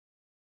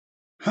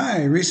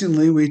Hi,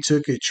 recently we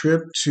took a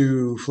trip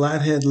to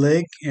Flathead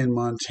Lake in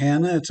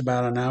Montana. It's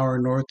about an hour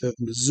north of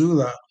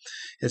Missoula.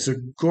 It's a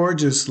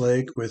gorgeous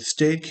lake with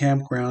state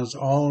campgrounds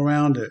all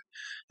around it.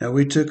 Now,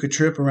 we took a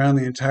trip around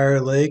the entire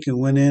lake and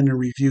went in and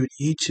reviewed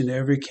each and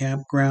every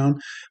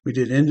campground. We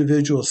did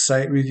individual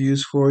site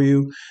reviews for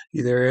you.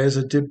 There is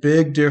a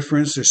big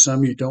difference. There's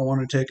some you don't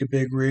want to take a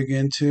big rig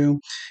into,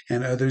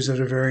 and others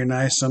that are very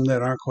nice, some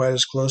that aren't quite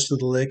as close to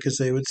the lake as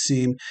they would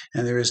seem.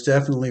 And there is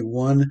definitely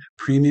one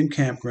premium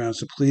campground.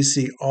 So please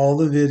see all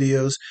the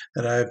videos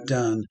that I've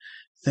done.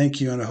 Thank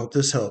you, and I hope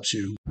this helps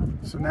you.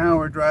 So now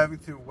we're driving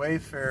through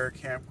Wayfares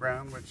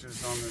Campground, which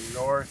is on the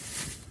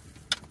northeast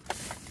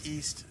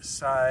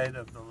side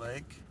of the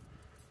lake.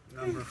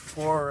 Number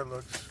 4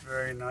 looks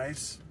very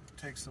nice.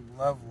 Takes some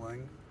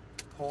leveling.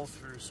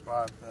 Pull-through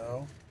spot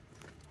though.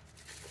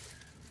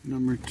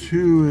 Number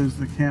 2 is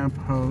the camp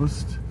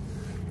host.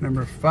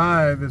 Number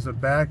 5 is a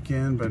back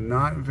end, but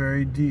not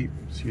very deep,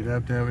 so you'd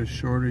have to have a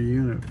shorter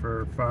unit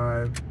for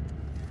 5.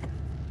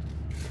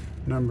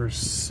 Number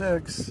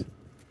 6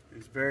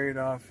 is buried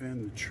off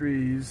in the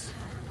trees,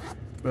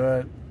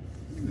 but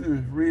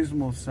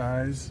reasonable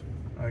size,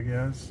 I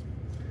guess.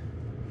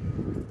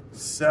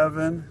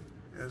 7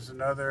 is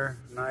another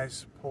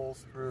nice pull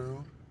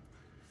through.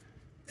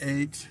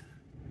 8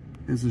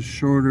 is a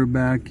shorter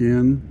back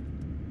end,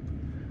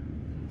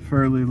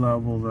 fairly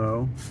level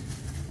though.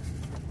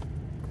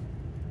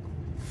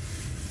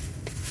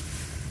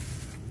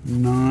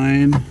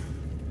 9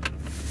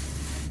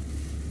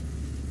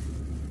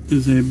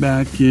 is a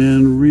back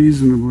end,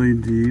 reasonably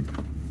deep.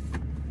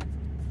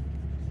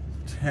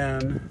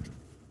 10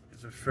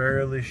 is a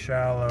fairly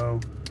shallow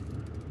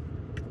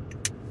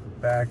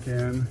back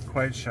end,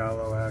 quite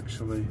shallow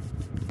actually.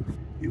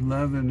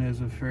 11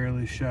 is a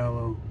fairly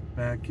shallow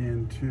back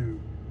end too.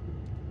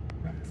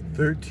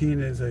 13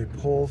 is a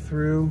pull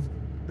through,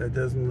 that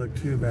doesn't look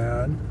too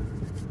bad.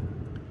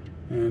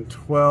 And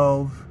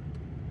 12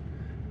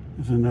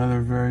 is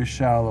another very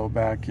shallow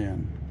back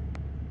end.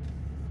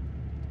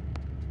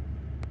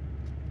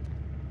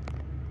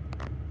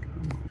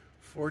 Come on.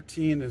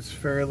 14 is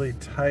fairly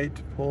tight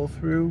pull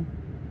through,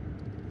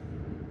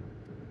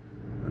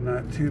 but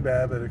not too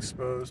bad, but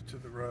exposed to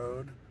the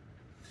road.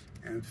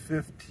 And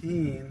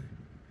 15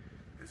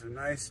 is a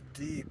nice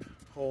deep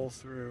pull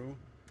through,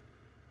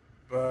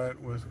 but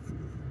with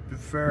a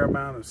fair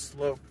amount of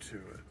slope to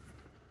it.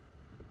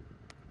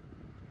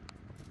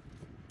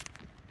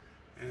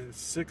 And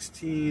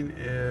 16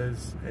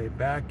 is a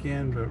back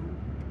end, but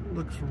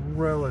looks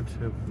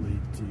relatively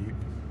deep.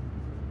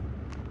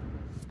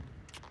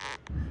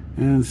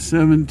 And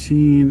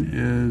 17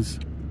 is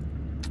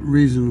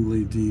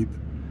reasonably deep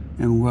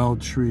and well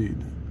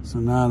treed, so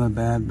not a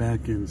bad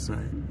back end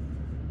site.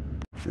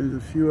 There's a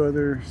few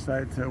other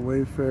sites at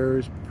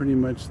Wayfares, pretty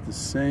much the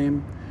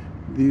same.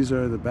 These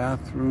are the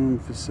bathroom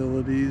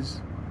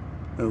facilities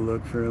that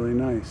look fairly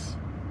nice.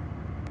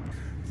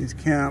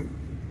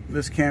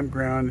 This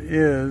campground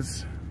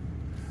is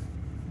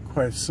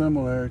quite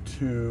similar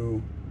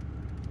to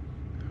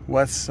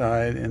West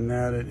Side in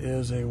that it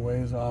is a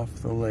ways off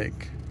the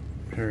lake,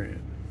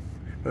 period.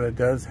 But it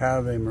does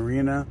have a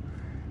marina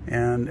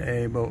and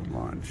a boat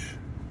launch.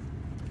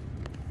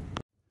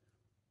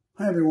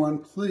 Hi everyone,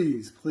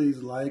 please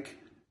like,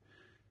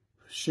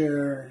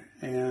 share,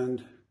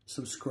 and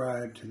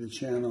subscribe to the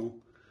channel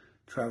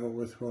Travel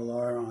with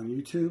Rolar on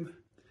YouTube.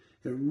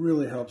 It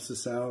really helps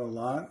us out a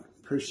lot.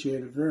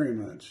 Appreciate it very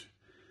much.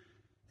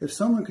 If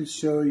someone could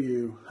show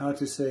you how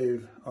to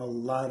save a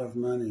lot of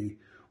money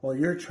while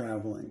you're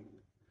traveling,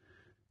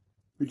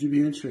 would you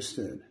be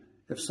interested?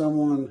 If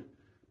someone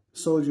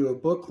sold you a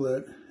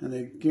booklet and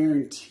they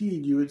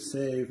guaranteed you would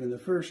save in the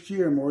first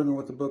year more than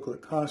what the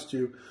booklet cost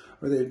you,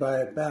 or they'd buy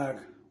it back,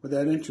 would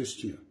that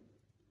interest you?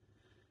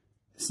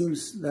 It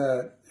seems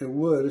that it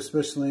would,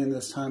 especially in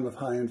this time of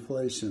high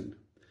inflation.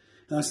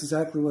 And that's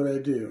exactly what I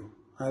do.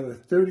 I have a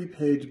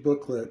 30-page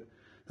booklet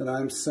that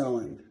I'm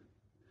selling.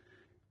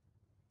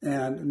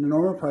 And the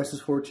normal price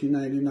is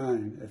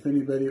 $14.99. If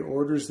anybody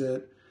orders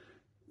it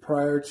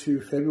prior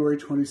to February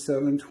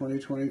 27,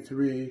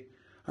 2023,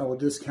 I will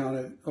discount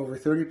it over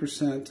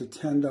 30% to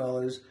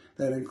 $10.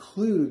 That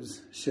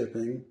includes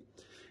shipping.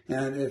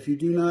 And if you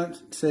do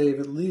not save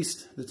at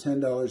least the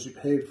 $10 you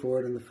paid for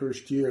it in the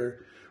first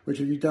year, which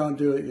if you don't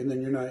do it and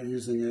then you're not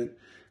using it,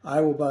 I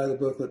will buy the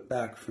booklet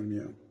back from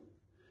you.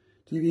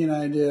 To give you an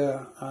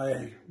idea,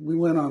 we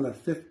went on a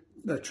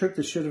trip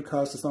that should have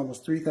cost us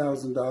almost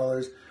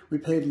 $3,000. We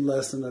paid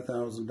less than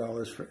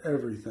 $1,000 for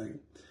everything.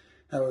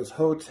 That was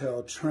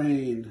hotel,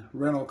 train,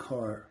 rental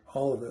car,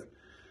 all of it.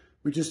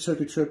 We just took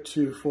a trip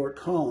to Fort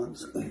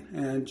Collins,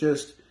 and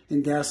just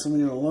in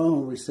gasoline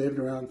alone, we saved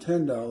around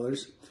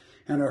 $10.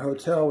 And our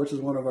hotel, which is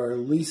one of our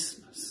least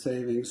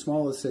savings,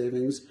 smallest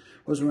savings,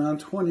 was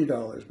around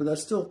 $20. But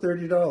that's still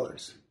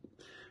 $30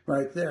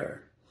 right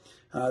there.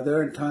 There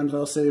are times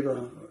I'll save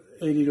 $80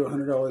 to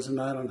 $100 a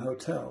night on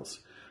hotels.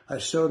 I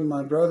showed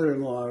my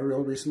brother-in-law real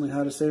recently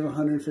how to save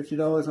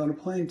 $150 on a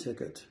plane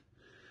ticket.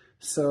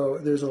 So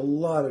there's a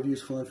lot of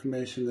useful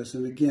information in this.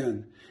 And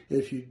again,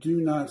 if you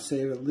do not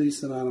save at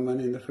least the amount of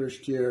money in the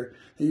first year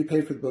that you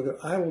paid for the book,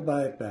 I will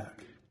buy it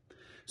back.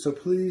 So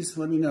please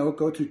let me know.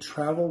 Go to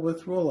Travel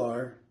with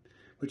Rolar,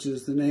 which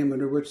is the name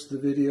under which the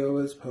video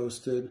is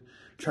posted,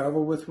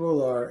 Travel with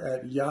Rolar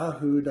at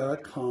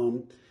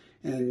yahoo.com,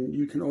 and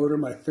you can order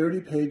my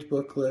 30-page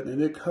booklet,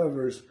 and it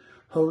covers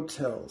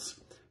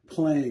hotels,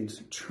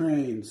 planes,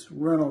 trains,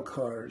 rental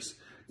cars,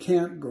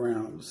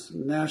 campgrounds,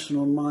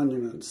 national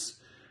monuments,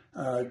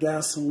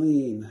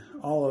 gasoline,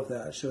 all of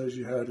that. Shows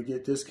you how to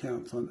get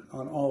discounts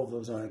on all of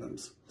those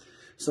items.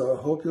 So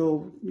I hope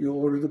you'll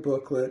order the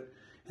booklet,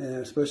 and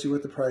especially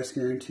with the price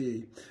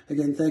guarantee.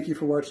 Again, thank you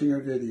for watching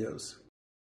our videos.